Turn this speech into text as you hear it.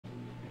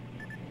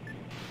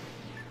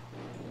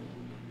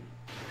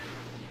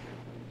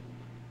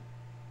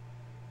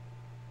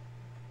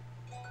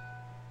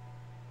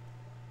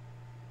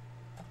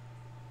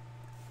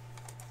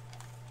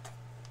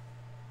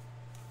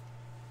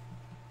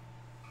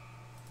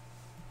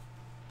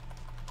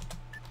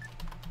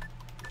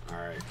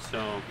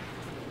So,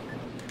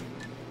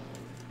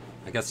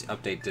 I guess the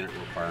update didn't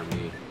require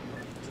me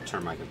to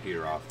turn my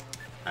computer off.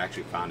 I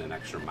actually found an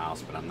extra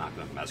mouse, but I'm not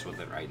going to mess with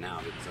it right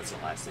now because that's the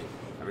last thing.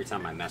 Every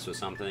time I mess with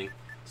something,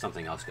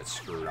 something else gets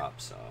screwed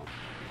up, so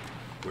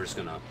we're just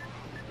going to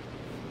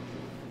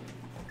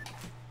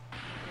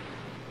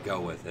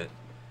go with it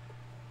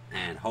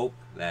and hope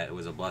that it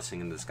was a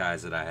blessing in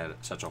disguise that I had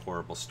such a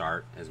horrible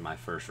start as my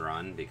first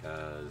run,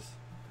 because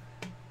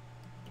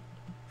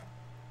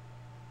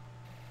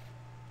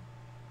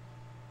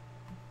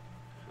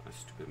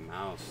stupid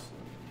mouse.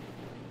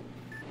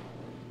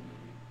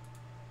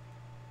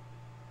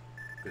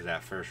 Because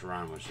that first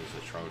run was just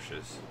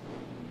atrocious.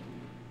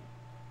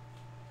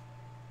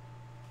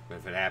 But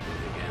if it happens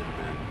again,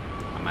 then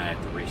I might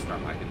have to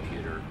restart my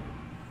computer.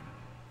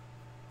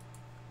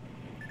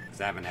 Because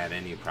I haven't had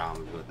any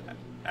problems with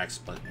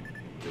XSplit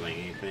doing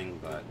anything,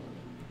 but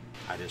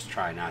I just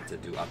try not to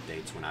do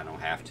updates when I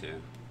don't have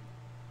to.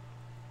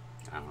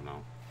 I don't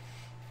know.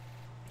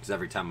 Because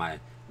every time I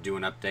do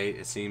an update,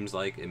 it seems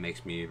like it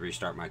makes me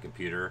restart my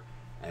computer,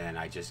 and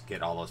I just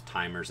get all those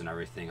timers and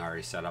everything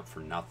already set up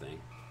for nothing.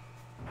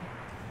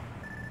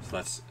 So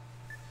let's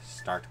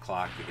start the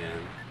clock again.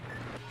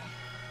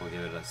 We'll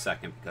give it a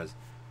second because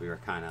we were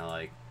kind of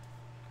like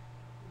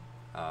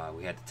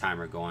we had the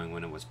timer going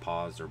when it was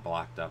paused or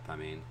blocked up, I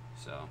mean.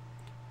 So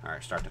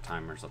alright, start the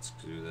timers. Let's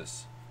do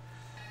this.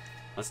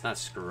 Let's not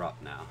screw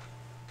up now.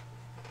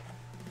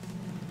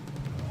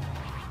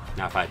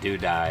 Now if I do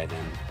die,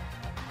 then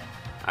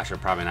I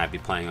should probably not be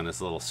playing on this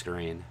little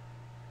screen.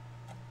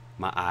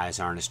 My eyes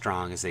aren't as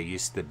strong as they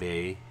used to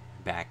be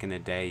back in the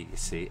day, you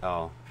see.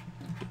 Oh,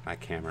 my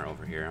camera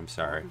over here, I'm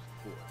sorry.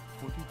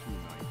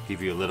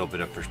 Give you a little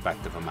bit of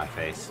perspective on my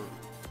face.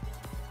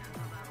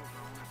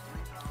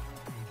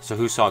 So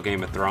who saw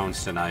Game of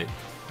Thrones tonight?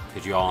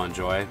 Did you all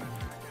enjoy?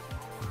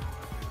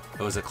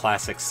 It was a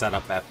classic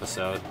setup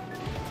episode.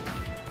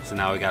 So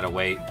now we gotta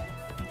wait.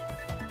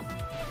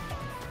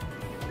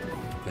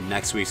 But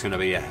next week's gonna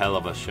be a hell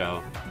of a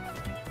show.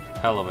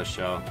 Hell of a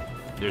show.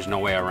 There's no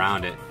way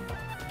around it.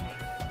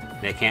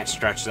 They can't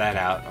stretch that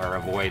out or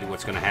avoid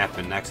what's gonna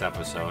happen next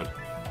episode.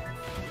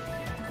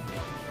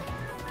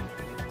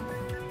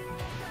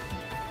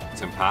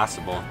 It's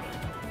impossible.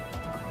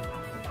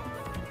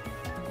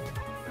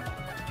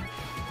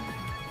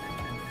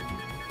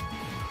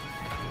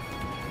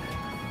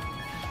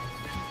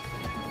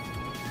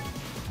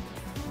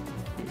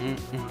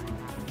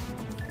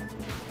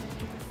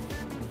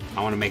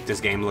 I want to make this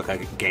game look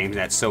like a game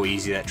that's so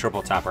easy that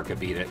Triple Topper could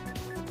beat it.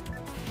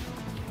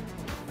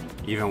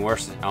 Even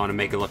worse, I want to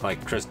make it look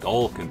like Chris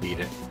Gold can beat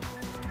it.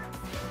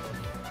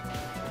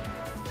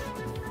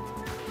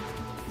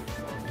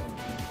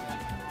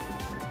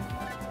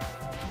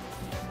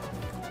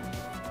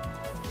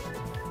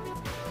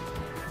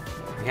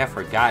 Yeah, I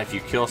forgot, if you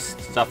kill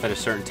stuff at a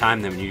certain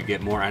time, then you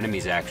get more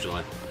enemies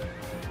actually.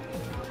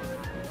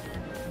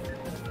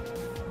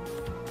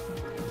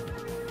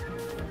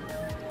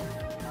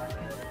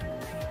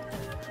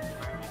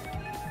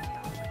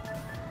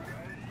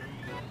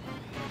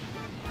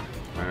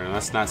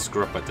 Let's not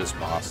screw up with this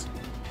boss.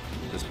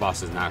 This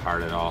boss is not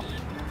hard at all.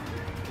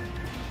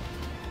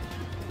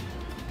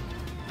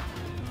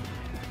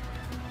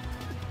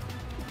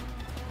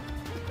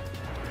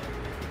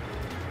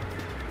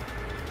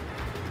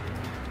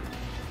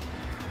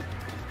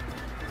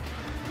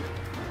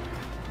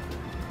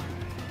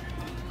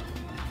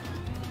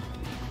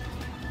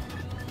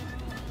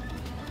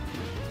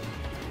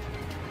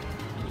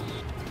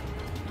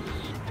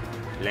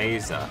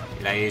 Laser,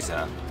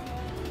 laser.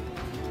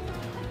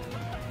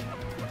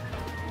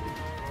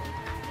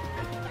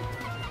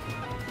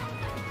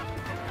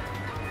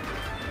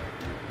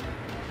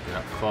 Get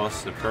up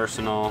close and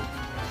personal.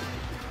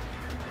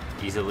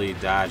 Easily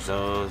dodge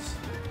those.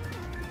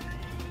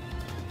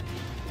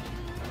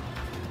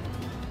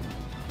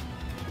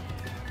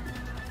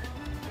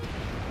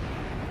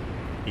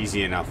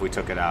 Easy enough, we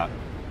took it out.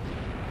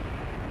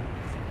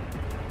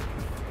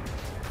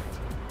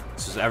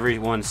 This is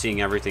everyone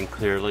seeing everything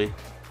clearly.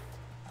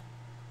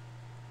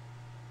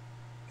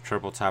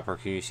 Triple Topper,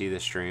 can you see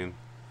the stream?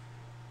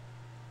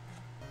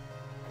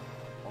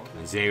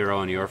 And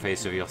Zero in your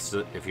face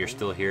if you're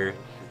still here.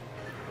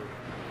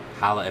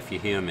 Holla if you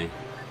hear me.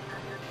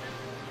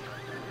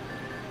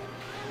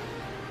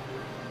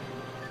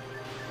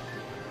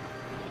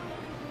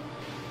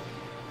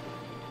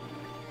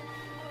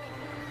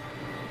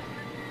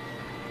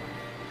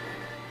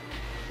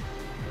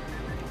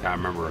 Gotta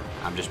remember,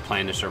 I'm just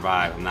playing to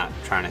survive. I'm not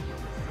trying to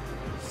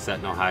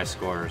set no high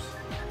scores.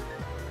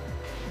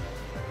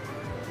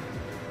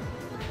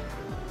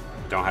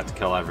 Don't have to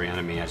kill every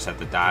enemy, I just have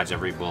to dodge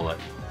every bullet.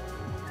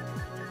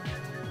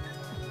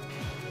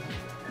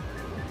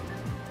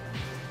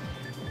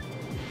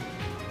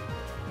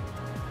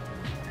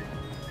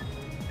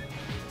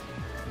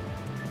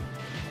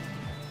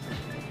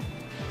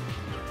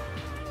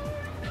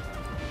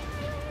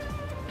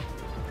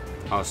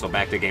 Oh, so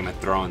back to Game of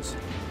Thrones.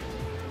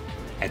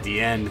 At the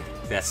end,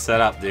 that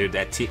setup, dude,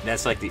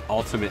 that's like the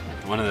ultimate,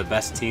 one of the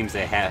best teams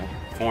they have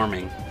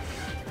forming.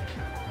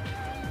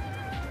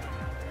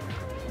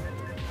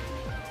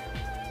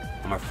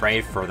 I'm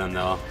afraid for them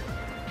though.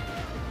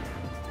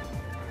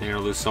 They're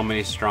gonna lose so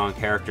many strong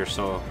characters,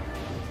 so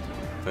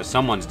because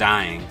someone's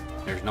dying,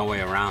 there's no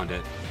way around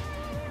it.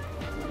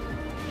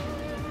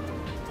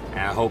 And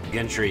I hope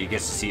Gentry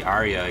gets to see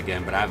Arya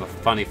again, but I have a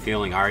funny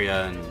feeling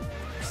Arya and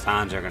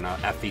Sansa are gonna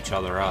F each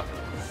other up.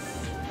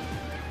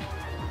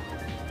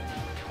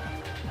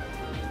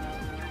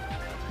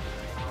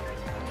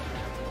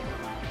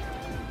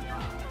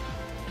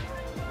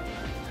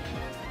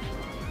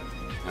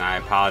 And I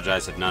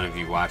apologize if none of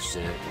you watched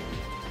it,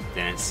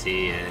 didn't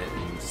see it,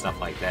 and stuff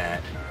like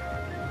that.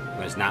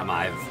 But it's not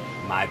my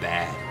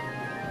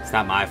bad. It's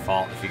not my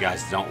fault if you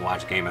guys don't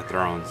watch Game of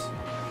Thrones.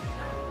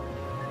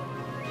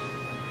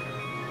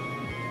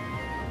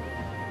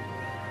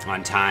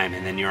 On time,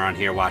 and then you're on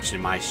here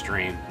watching my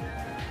stream.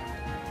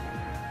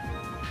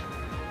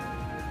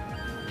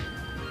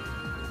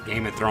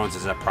 Game of Thrones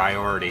is a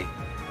priority.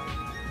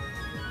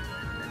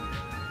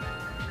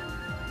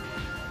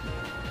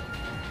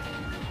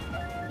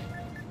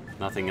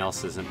 Nothing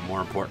else isn't more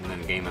important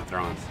than Game of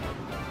Thrones.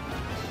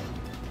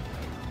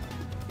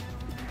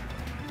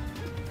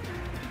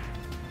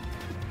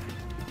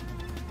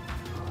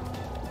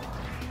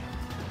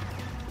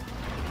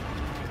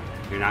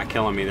 You're not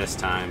killing me this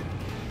time.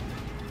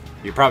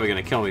 You're probably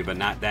gonna kill me, but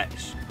not that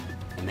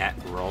in that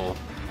roll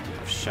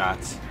of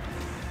shots.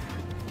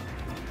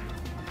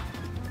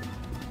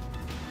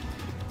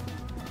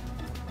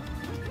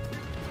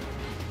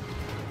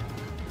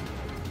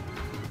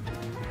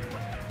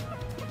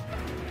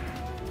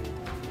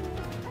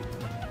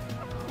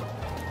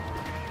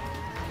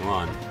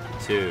 One,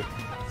 two,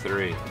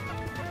 three.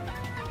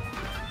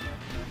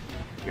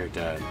 You're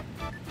dead.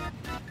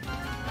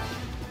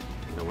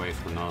 Get away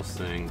from those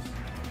things.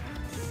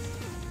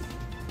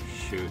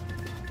 Shoot.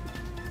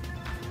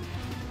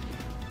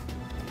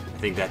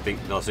 I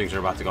think those things are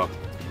about to go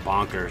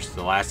bonkers.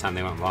 The last time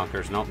they went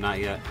bonkers. Nope, not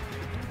yet.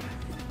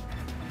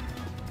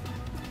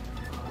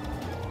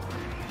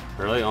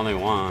 Really? Only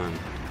one.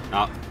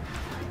 Oh.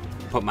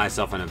 Put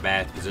myself in a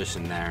bad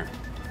position there.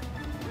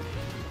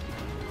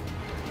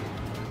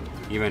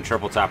 Even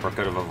Triple Topper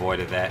could have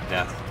avoided that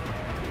death.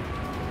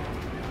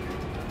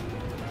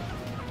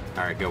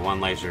 Alright, good.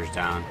 One laser's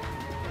down.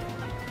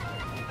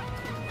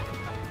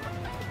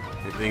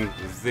 The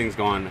thing's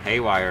going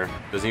haywire.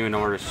 Doesn't even know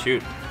where to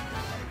shoot.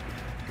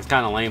 It's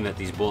kind of lame that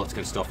these bullets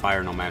can still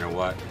fire no matter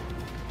what.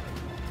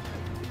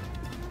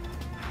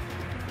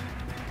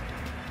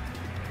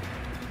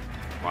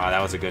 Wow,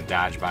 that was a good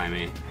dodge by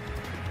me.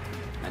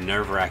 A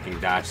nerve-wracking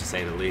dodge to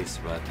say the least,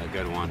 but a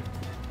good one.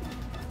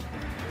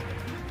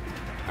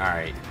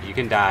 Alright, you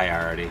can die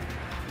already.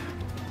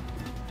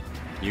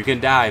 You can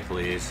die,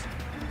 please.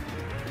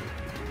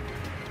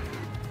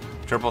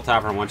 Triple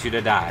Topper wants you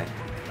to die.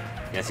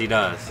 Yes, he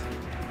does.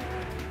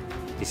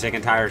 He's sick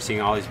and tired of seeing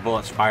all these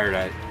bullets fired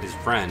at his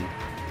friend.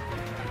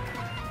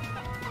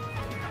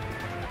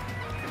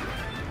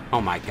 Oh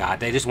my god,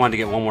 they just wanted to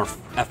get one more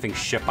effing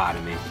ship out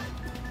of me.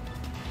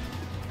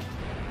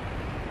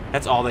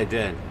 That's all they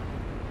did.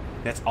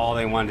 That's all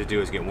they wanted to do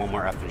is get one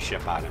more effing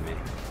ship out of me.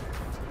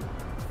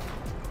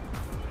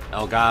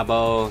 El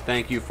Gabo,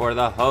 thank you for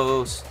the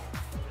host.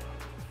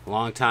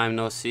 Long time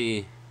no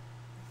see.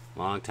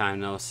 Long time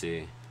no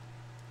see.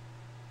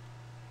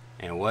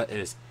 And what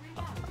is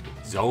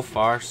so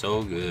far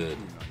so good?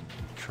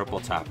 Triple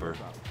Topper.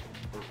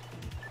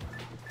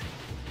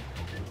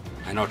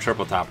 I know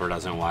Triple Topper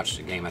doesn't watch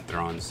the Game of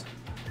Thrones.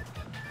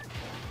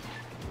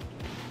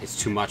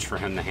 It's too much for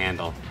him to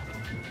handle.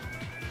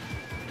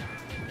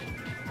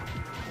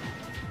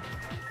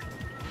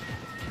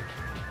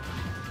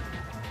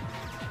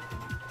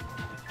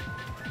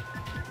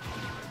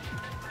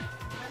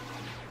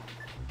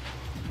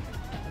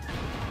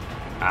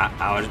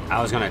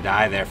 I was gonna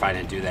die there if I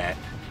didn't do that.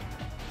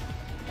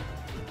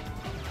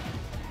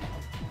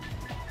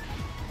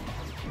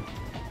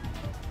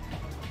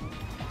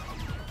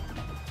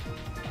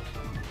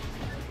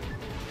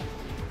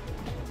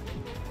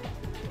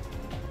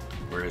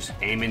 We're just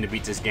aiming to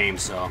beat this game,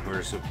 so we're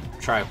just gonna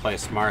try to play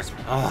smart.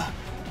 Ugh,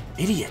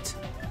 idiot!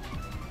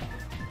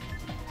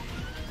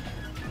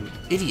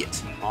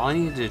 Idiot! All I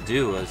needed to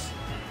do was.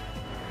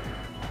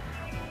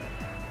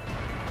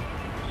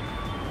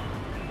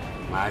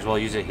 Might as well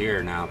use it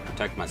here now.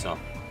 Protect myself.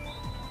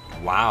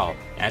 Wow,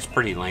 that's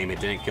pretty lame. It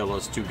didn't kill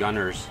those two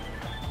gunners.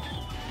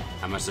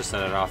 I must have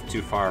set it off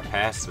too far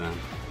past them.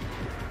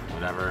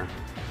 Whatever.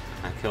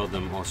 I killed the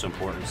most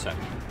important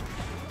second.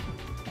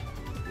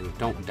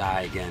 Don't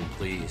die again,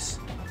 please.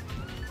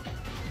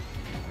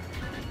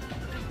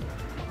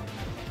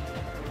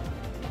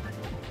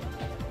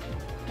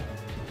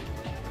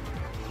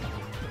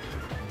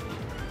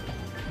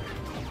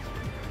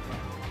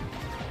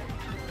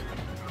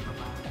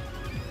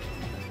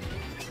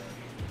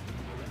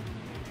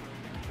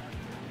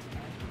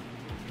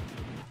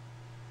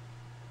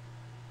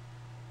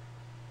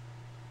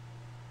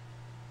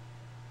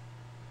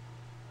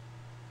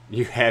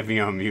 You have me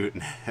on mute.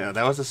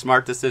 That was a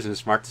smart decision,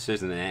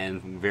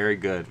 and very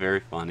good, very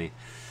funny.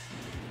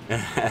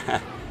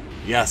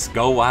 Yes,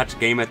 go watch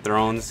Game of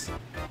Thrones.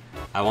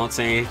 I won't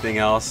say anything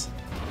else.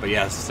 But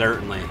yes,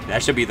 certainly.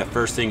 That should be the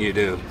first thing you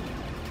do.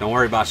 Don't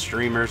worry about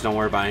streamers. Don't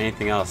worry about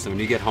anything else. When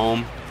you get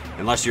home,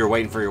 unless you're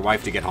waiting for your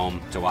wife to get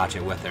home to watch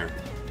it with her.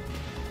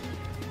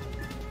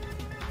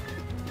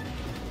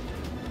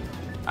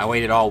 I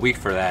waited all week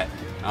for that.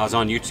 I was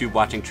on YouTube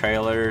watching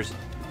trailers,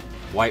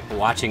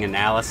 watching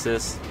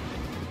analysis,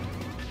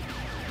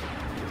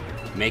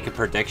 making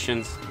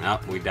predictions.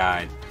 Nope, we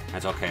died.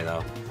 That's okay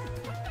though.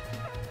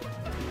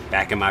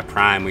 Back in my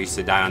prime, we used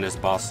to die on this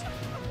boss.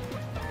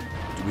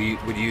 We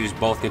would use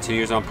both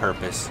continues on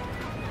purpose.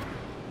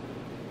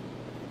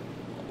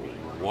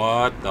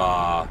 What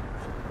the?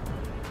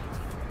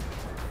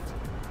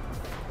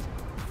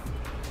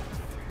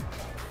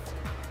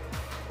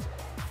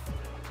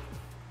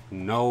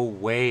 No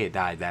way it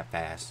died that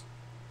fast.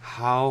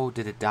 How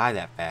did it die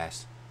that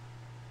fast?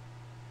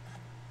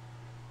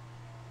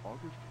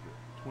 August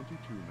 5th,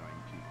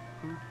 2219,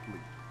 3rd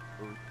Fleet,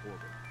 Earth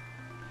orbit.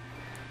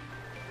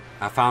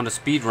 I found a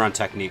speedrun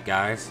technique,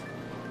 guys.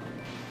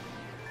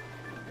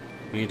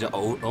 We need to...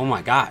 Oh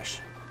my gosh.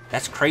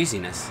 That's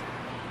craziness.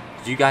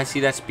 Did you guys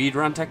see that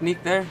speedrun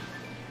technique there?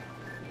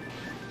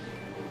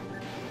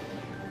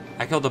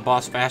 I killed the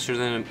boss faster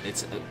than...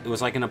 It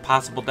was like an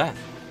impossible death.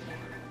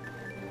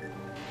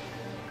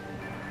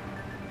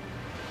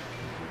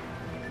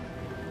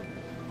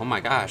 Oh my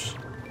gosh.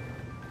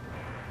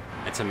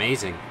 It's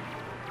amazing.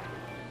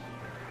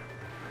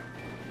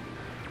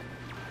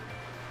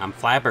 I'm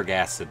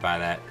flabbergasted by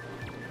that.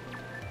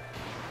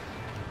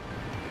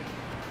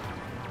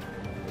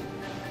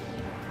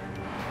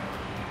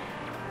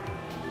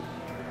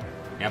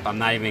 Yep, I'm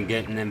not even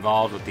getting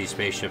involved with these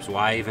spaceships.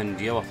 Why even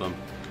deal with them?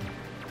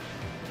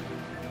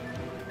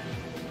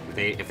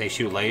 If they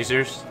shoot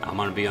lasers, I'm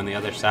gonna be on the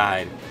other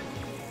side.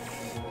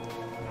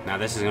 Now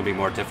this is gonna be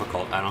more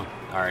difficult.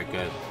 Alright,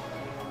 good.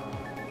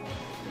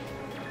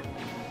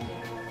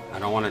 I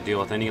don't want to deal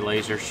with any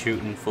laser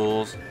shooting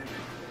fools.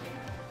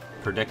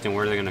 Predicting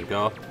where they're gonna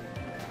go.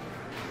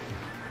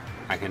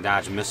 I can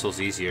dodge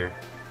missiles easier.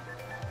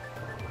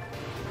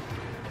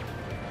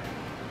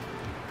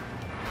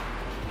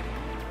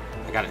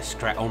 I got it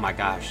scratch. Oh my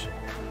gosh.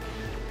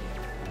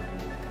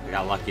 I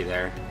got lucky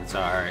there. It's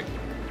alright.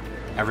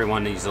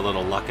 Everyone needs a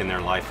little luck in their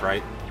life,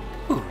 right?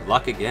 Ooh,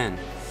 luck again.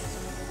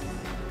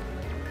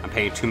 I'm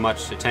paying too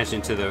much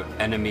attention to the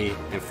enemy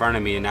in front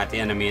of me and not the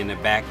enemy in the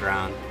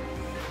background.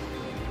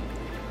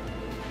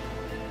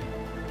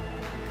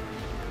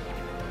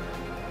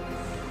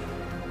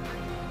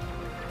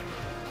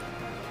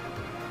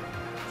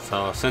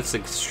 So since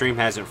the stream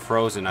hasn't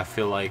frozen, I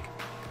feel like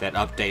that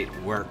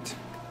update worked.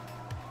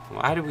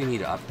 Why do we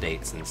need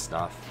updates and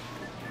stuff?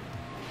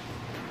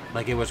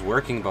 Like it was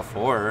working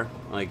before.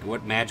 Like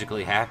what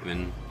magically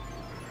happened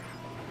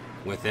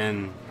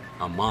within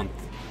a month?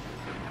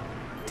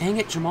 Dang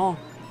it, Jamal.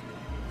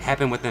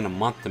 Happened within a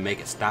month to make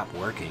it stop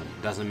working.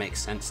 Doesn't make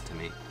sense to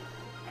me.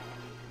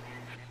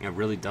 It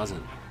really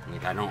doesn't.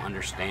 Like I don't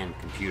understand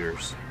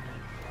computers.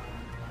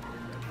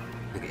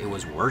 Like it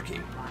was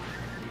working.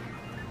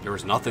 There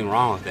was nothing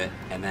wrong with it,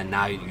 and then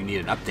now you need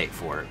an update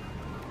for it.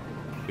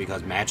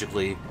 Because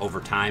magically, over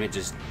time, it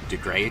just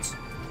degrades.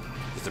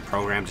 Does the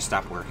program just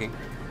stop working?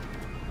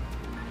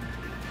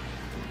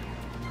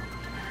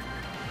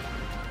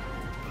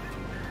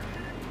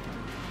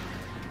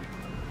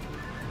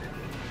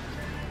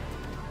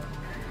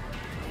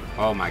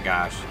 Oh my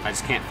gosh, I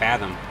just can't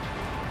fathom.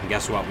 And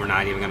guess what? We're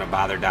not even going to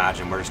bother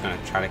dodging. We're just going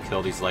to try to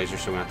kill these lasers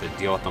so we don't have to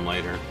deal with them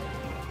later.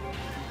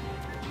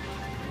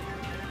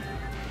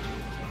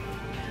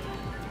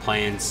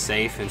 Playing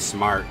safe and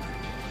smart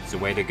is the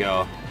way to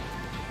go.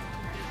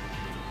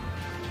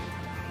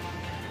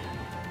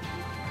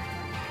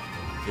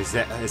 Is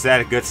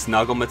that a good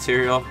snuggle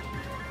material?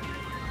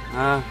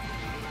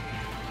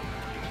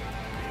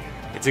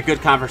 It's a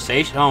good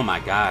conversation. Oh my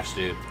gosh,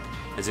 dude.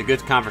 It's a good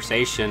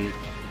conversation.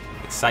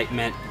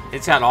 Excitement.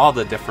 It's got all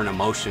the different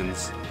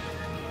emotions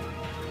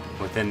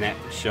within that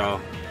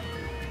show.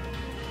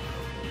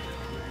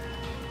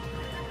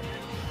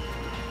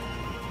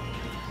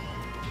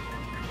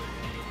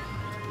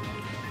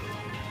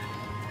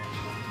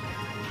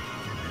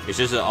 It's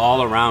just an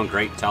all-around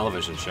great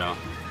television show.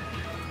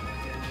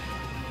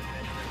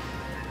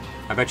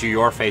 I bet you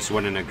your face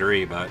wouldn't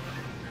agree, but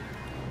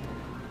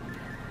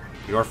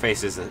your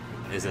face is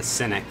a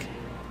cynic.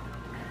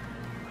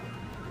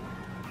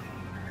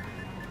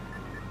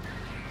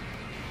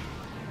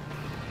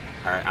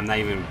 All right, I'm not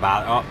even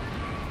bother. Oh,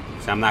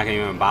 so I'm not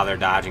gonna even bother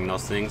dodging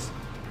those things.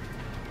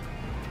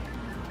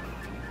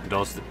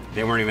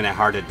 They weren't even that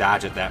hard to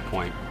dodge at that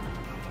point.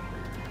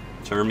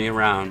 Turn me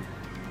around.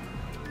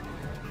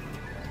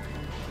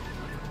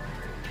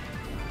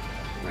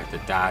 We have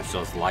to dodge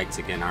those lights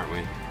again, aren't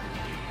we?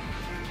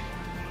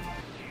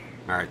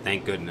 Alright,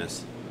 thank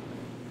goodness.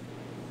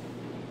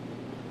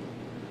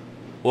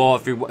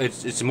 Well,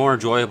 it's more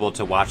enjoyable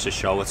to watch the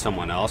show with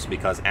someone else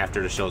because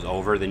after the show's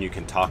over, then you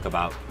can talk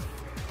about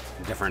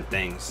different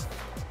things.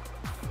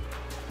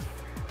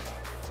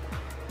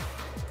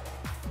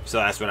 So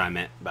that's what I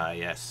meant by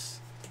yes.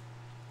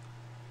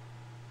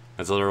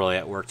 Because literally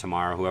at work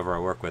tomorrow, whoever I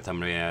work with, I'm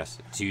going to ask,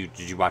 did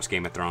you watch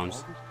Game of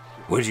Thrones?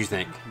 What did you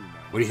think?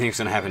 What do you think is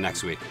going to happen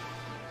next week?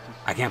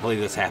 I can't believe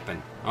this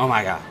happened. Oh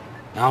my god.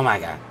 Oh my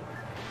god.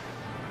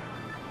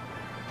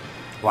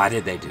 Why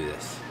did they do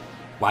this?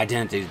 Why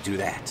didn't they do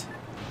that?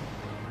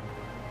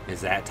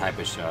 It's that type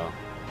of show.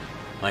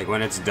 Like,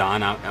 when it's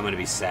done, I'm going to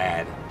be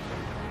sad.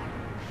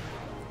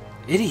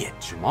 Idiot,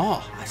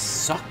 Jamal. I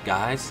suck,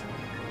 guys.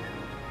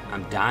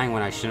 I'm dying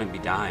when I shouldn't be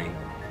dying.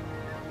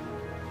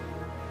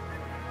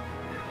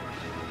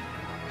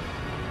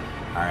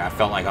 Alright, I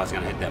felt like I was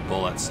going to hit that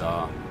bullet,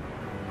 so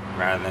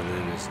rather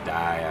than just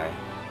die,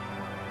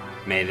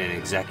 I made an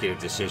executive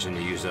decision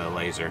to use a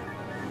laser.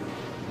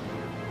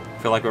 I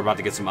feel like we're about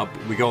to get some up.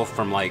 We go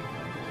from, like,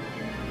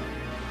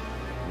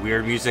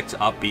 weird music to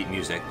upbeat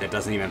music that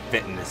doesn't even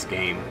fit in this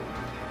game.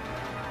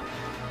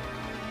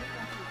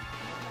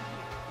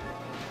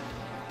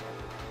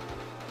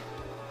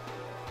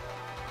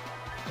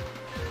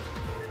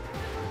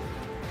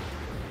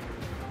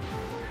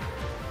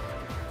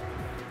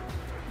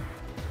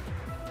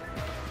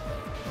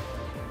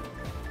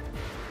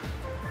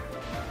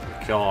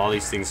 Kill all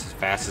these things as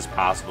fast as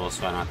possible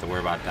so I don't have to worry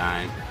about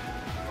dying.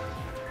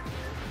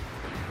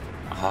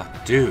 Oh,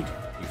 dude,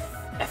 you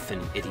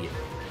effing idiot.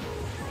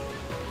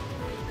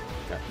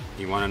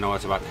 You want to know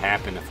what's about to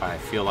happen if I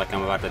feel like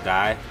I'm about to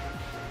die?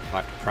 I'm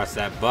about to press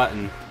that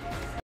button.